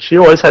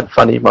always had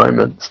funny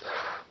moments.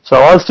 So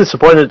I was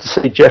disappointed to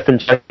see Jeff and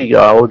Jackie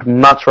go. I would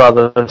much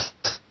rather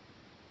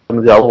some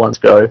of the other ones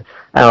go.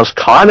 And I was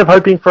kind of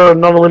hoping for a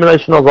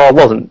non-elimination, although I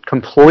wasn't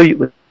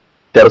completely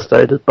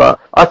devastated. But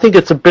I think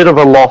it's a bit of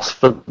a loss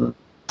for the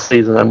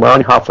season, and we're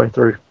only halfway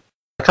through.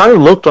 I kind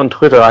of looked on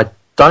Twitter. I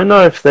don't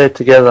know if they're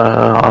together,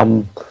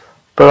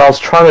 but I was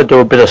trying to do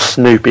a bit of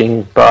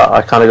snooping, but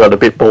I kind of got a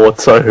bit bored,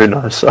 so who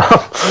knows.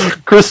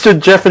 Kristen,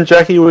 Jeff and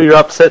Jackie, were you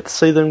upset to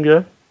see them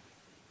go?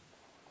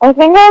 I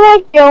think I'm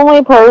like the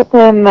only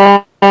person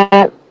that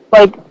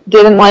like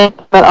didn't like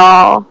them at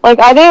all. Like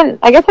I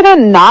guess I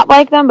didn't not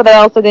like them, but I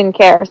also didn't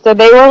care. So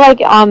they were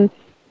like on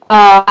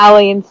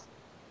Ali and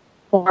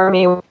for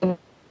me.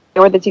 They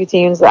were the two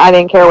teams that I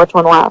didn't care which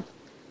one left.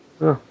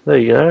 Oh, there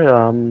you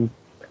go.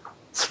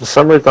 For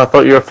some reason I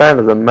thought you were a fan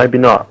of them. Maybe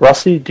not.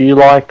 Rusty, do you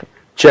like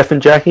Jeff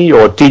and Jackie,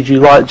 or did you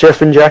like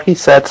Jeff and Jackie?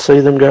 Sad to see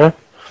them go.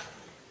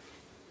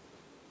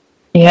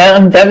 Yeah,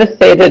 I'm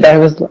devastated.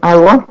 I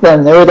loved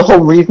them. They were the whole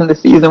reason the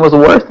season was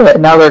worth it.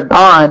 Now they're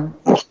gone,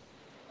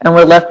 and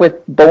we're left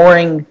with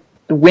boring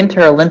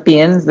Winter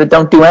Olympians that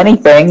don't do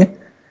anything.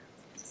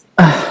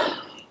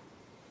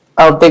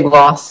 A big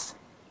loss,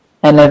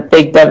 and a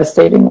big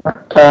devastating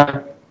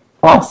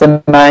loss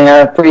in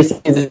my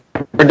preseason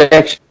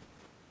prediction.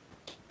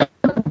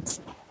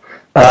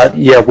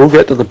 Yeah, we'll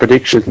get to the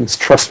predictions,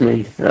 trust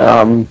me,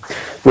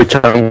 which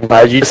I'm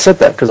glad you said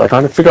that, because I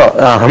kind of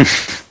forgot.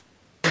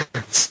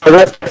 So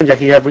that's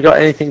Jackie. Have we got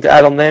anything to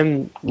add on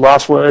them?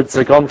 Last words,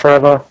 they're gone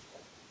forever.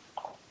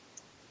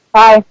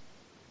 Bye.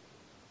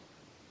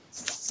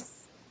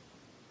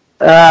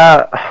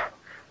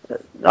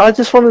 I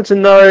just wanted to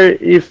know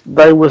if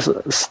they were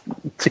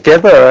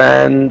together,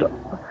 and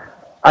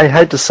I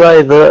hate to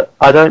say that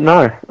I don't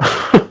know.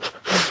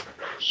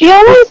 She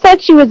always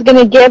said she was going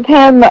to give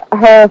him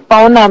her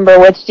phone number,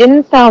 which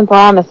didn't sound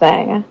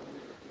promising.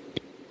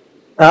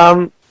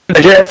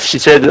 Jeff, she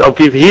said, I'll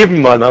give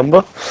him my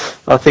number.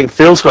 I think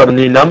Phil's got a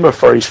new number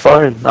for his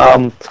phone.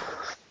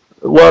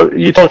 Well,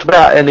 you talked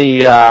about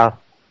any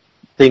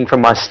thing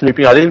from my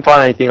snooping. I didn't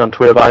find anything on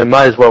Twitter, but I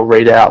may as well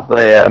read out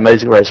the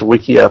Amazing Race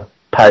Wikia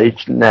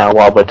page now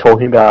while we're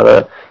talking about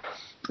it.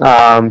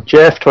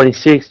 Jeff,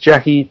 26,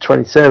 Jackie,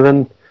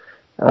 27,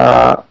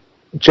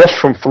 Jeff's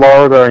from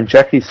Florida and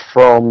Jackie's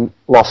from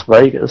Las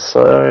Vegas,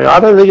 so I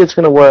don't think it's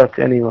going to work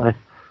anyway.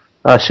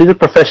 She's a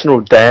professional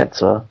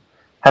dancer.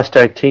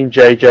 Hashtag Team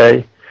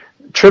JJ.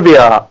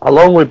 Trivia,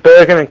 along with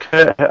Bergen and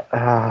Kurt,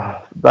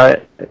 I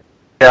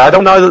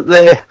don't know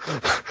that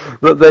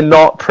they're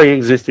not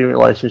pre-existing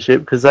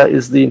relationship, because that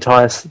is the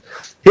entire...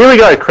 Here we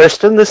go,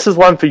 Kristen, this is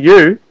one for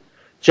you.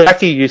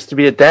 Jackie used to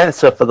be a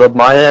dancer for the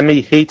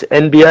Miami Heat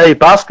NBA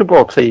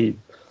basketball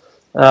team.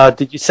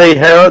 Did you see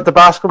her at the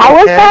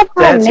basketball camp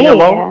dancing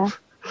along?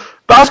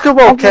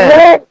 Basketball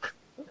camp!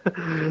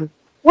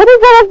 What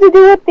does that have to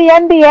do with the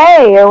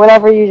NBA or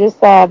whatever you just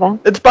said?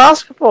 It's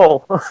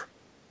basketball.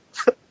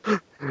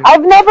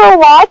 I've never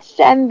watched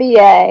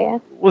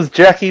NBA. Was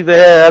Jackie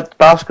there at the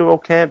basketball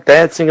camp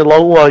dancing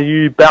along while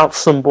you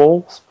bounced some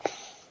balls?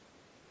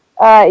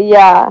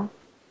 Yeah.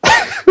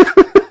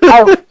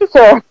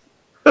 Sure.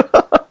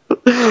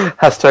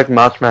 Hashtag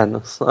March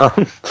Madness.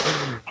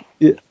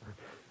 Yeah.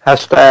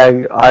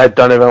 Hashtag I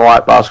don't even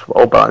like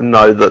basketball, but I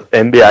know that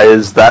NBA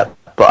is that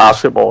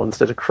basketball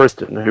instead of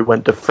Kristen, who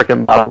went to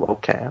frickin' basketball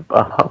camp.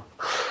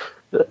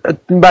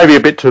 Maybe a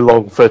bit too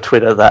long for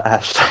Twitter, that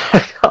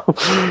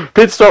hashtag.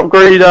 Pit stop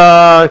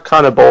greeter,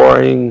 kind of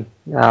boring.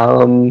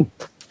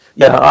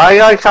 Yeah,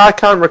 I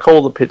can't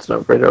recall the pit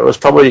stop greeter. It was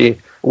probably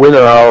winner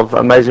of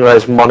Amazing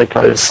Race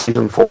Monaco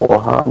season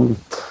 4.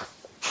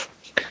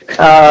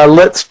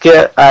 Let's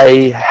get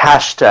a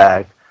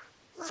hashtag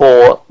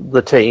for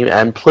the team,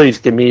 and please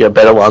give me a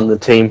better one, the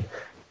team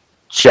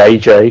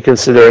JJ,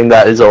 considering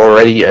that is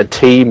already a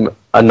team,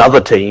 another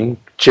team,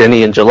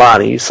 Jenny and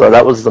Jelani, so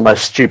that was the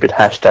most stupid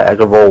hashtag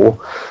of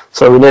all.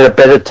 So we need a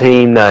better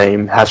team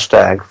name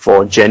hashtag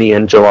for Jenny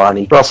and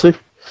Jelani. Rossi?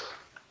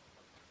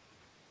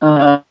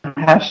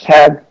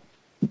 Hashtag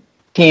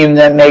team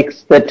that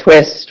makes the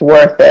twist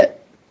worth it.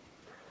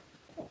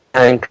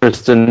 And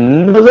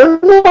Kristen,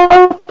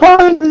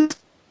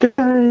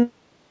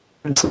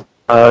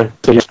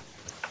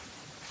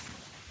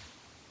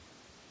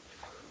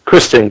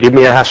 Kristen, give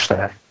me a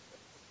hashtag.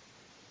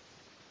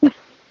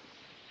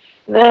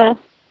 Nah.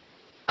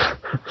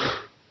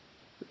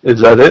 Is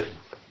that it?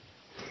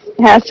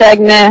 Hashtag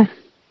nah.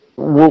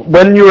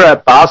 When you were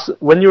at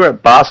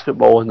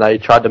basketball and they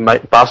tried to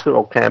make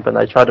basketball camp and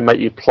they tried to make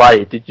you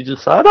play, did you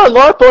just say, I don't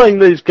like playing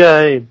these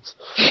games?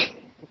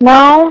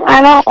 No,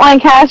 I don't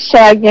like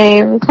hashtag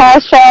games.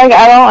 Hashtag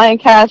I don't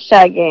like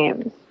hashtag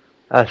games.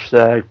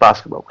 Hashtag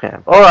basketball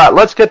camp. Alright,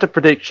 let's get to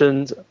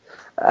predictions.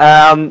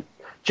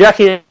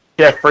 Jackie and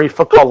Jeffrey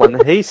for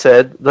Colin, he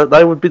said that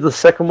they would be the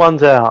second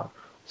ones out.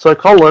 So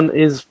Colin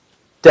is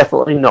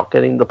definitely not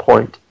getting the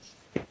point.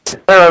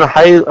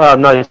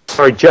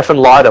 Jeff and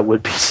Leiter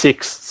would be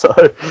 6, so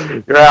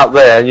you're out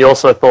there. And you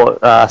also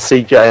thought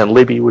CJ and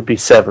Libby would be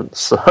 7,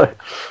 so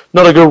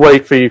not a good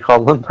week for you,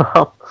 Colin.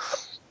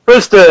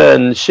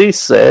 Kristen, she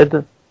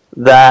said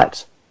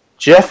that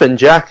Jeff and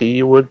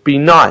Jackie would be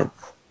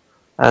 9th,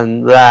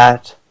 and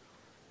that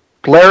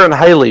Blair and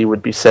Haley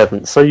would be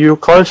 7th. So you were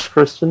close,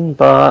 Kristen,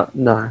 but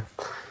no.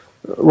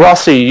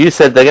 Rossi, you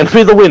said they're going to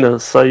be the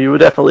winners, so you were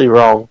definitely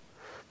wrong.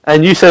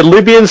 And you said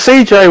Libby and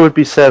CJ would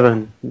be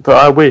 7, but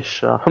I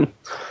wish.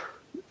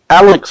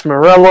 Alex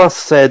Morella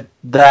said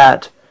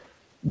that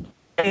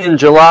Jenny and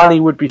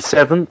Jelani would be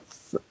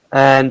 7th,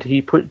 and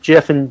he put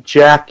Jeff and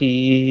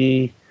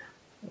Jackie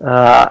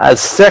as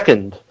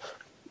 2nd.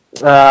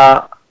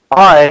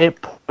 I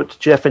put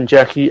Jeff and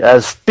Jackie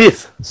as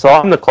 5th, so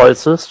I'm the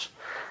closest.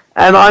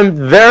 And I'm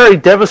very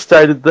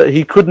devastated that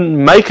he couldn't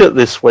make it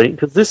this week,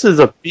 because this is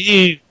a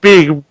big,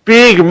 big,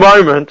 big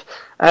moment,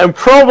 and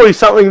probably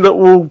something that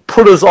will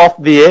put us off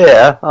the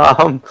air,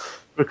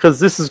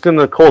 because this is going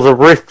to cause a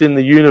rift in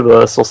the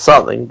universe or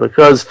something,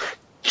 because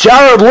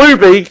Jared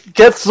Luby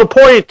gets the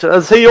point,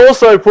 as he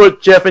also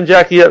put Jeff and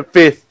Jackie at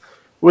 5th,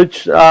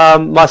 which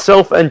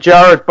myself and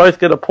Jared both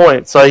get a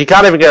point. So he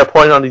can't even get a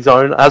point on his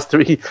own, as to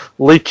be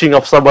leeching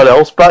off someone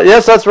else. But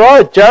yes, that's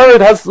right,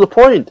 Jared has the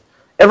point.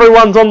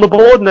 Everyone's on the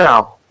board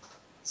now.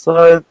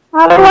 So,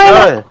 How do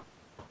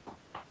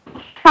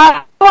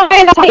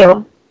I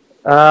know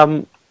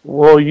you?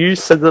 Well, you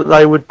said that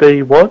they would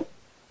be what?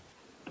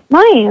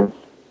 9.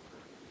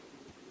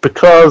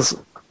 Because...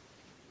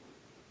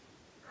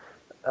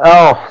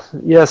 Oh,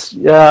 yes,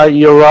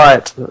 you're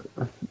right.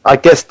 I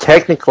guess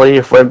technically,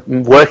 if we're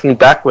working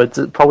backwards,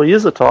 it probably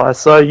is a tie.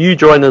 So you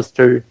join us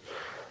too.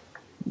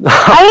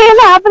 I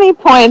didn't have any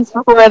points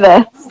before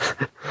this.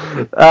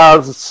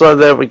 So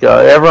there we go.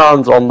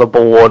 Everyone's on the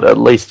board, at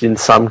least in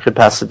some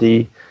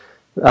capacity.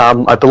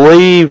 I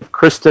believe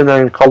Kristen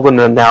and Colin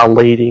are now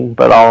leading,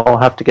 but I'll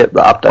have to get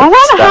the update. I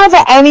don't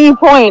have any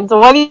points.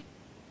 What do you...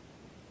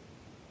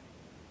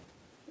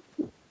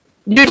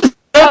 You just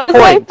That was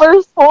my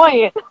first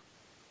point.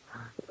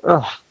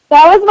 Ugh.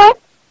 That was my...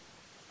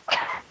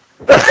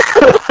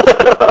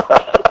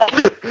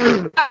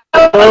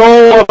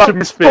 Oh,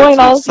 misfits. point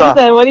all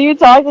season. What are you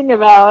talking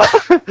about?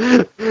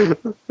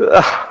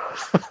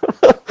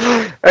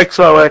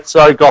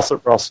 XOXO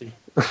Gossip Rossi.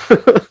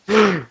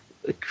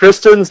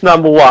 Kristen's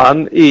number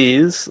 1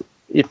 is,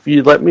 if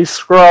you let me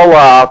scroll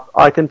up,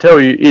 I can tell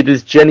you it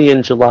is Jenny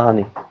and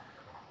Jelani.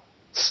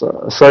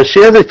 So she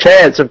has a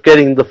chance of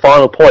getting the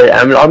final point.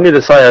 I mean, I'm going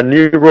to say a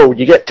new rule.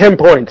 You get 10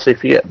 points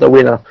if you get the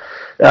winner.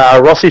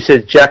 Rossi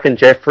says Jack and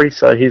Jeffrey,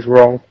 so he's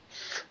wrong.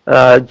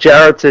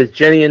 Jared says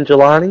Jenny and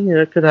Jelani.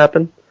 Yeah, it could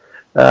happen.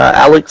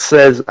 Alex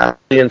says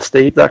Ashley and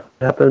Steve. That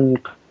could happen.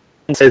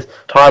 He says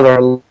Tyler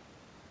and...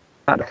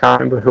 I can't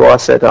remember who I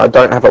said. I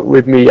don't have it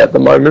with me at the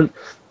moment.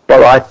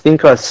 But I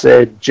think I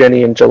said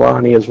Jenny and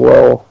Jelani as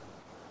well.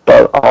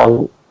 But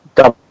I'll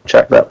double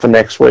check that for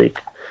next week.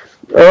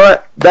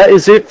 Alright, that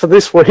is it for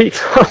this week.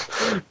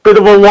 Bit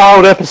of a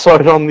wild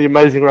episode on the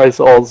Amazing Race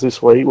Oz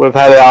this week. We've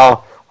had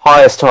our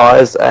highest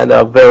highs and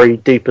our very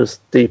deepest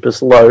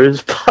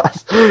lows,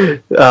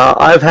 but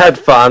I've had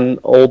fun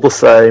all the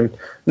same.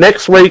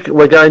 Next week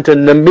we're going to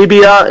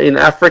Namibia in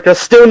Africa.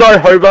 Still no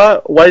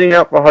Hobart. Waiting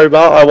up for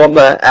Hobart. I want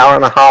that hour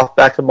and a half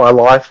back of my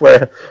life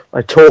where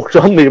I talked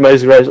on the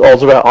Amazing Race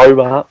Oz about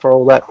Hobart for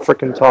all that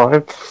frickin'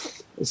 time.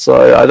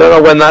 So I don't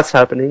know when that's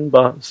happening,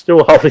 but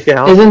still holding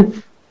out.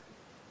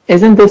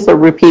 Isn't this a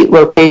repeat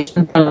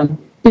location from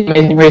the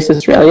Amazing Race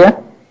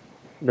Australia?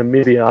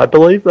 Namibia. I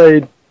believe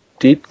they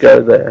did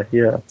go there,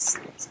 yeah.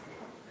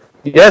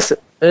 Yes, it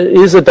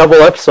is a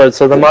double episode,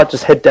 so they might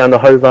just head down to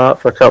Hobart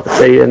for a cup of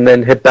tea and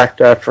then head back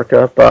to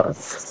Africa, but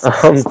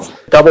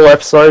double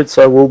episode,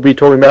 so we'll be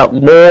talking about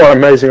more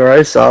Amazing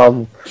Race.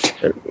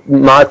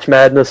 March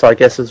Madness, I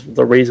guess, is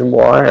the reason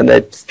why, and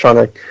they're just trying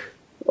to,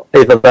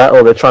 either that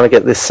or they're trying to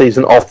get this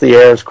season off the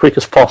air as quick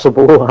as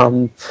possible.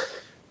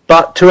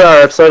 But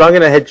 2-hour episode, I'm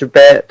going to hedge a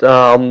bet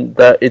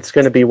that it's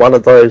going to be one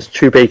of those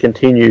to be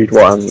continued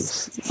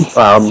ones,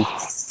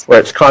 where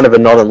it's kind of a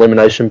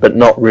non-elimination, but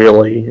not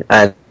really,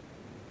 and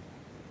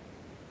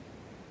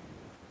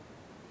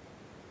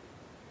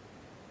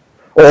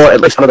or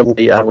at least one of them will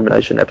be an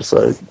elimination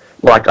episode.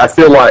 Like, I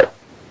feel like,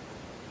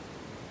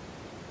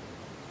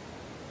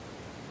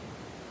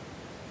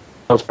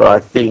 but I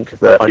think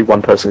that only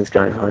one person is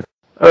going home.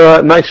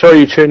 Alright, make sure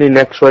you tune in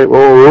next week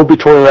where we'll be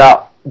talking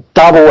about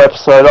double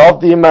episode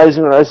of The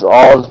Amazing Race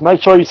Oz.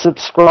 Make sure you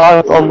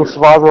subscribe on the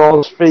Survivor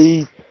Oz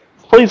feed.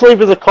 Please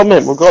leave us a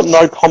comment. We've got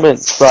no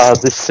comments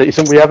this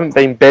season. We haven't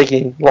been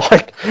begging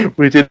like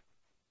we did.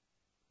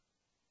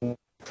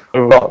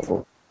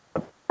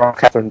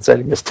 Catherine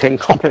sending us 10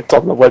 comments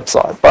on the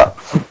website, but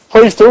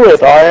please do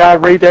it. I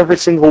read every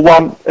single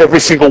one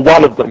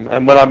of them,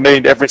 and when I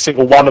mean every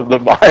single one of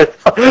them, I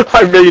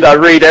mean I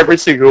read every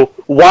single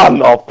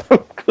one of them,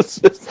 because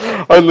there's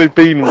only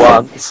been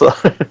one. So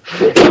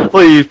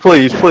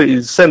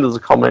please send us a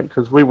comment,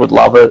 because we would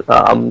love it.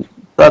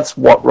 That's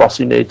what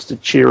Rossi needs to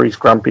cheer his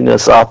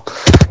grumpiness up.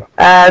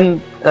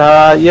 And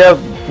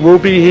we'll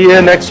be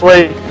here next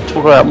week to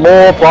talk about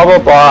more, blah blah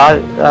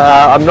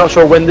blah. I'm not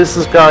sure when this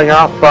is going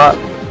up, but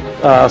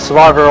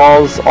Survivor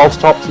Oz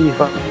Topsy,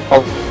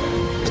 I'll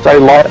stay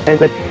light. It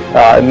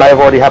may have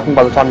already happened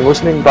by the time you're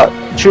listening, but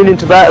tune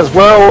into that as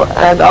well.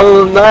 And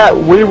other than that,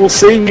 we will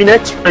see you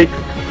next week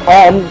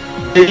on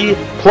the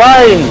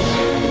plane.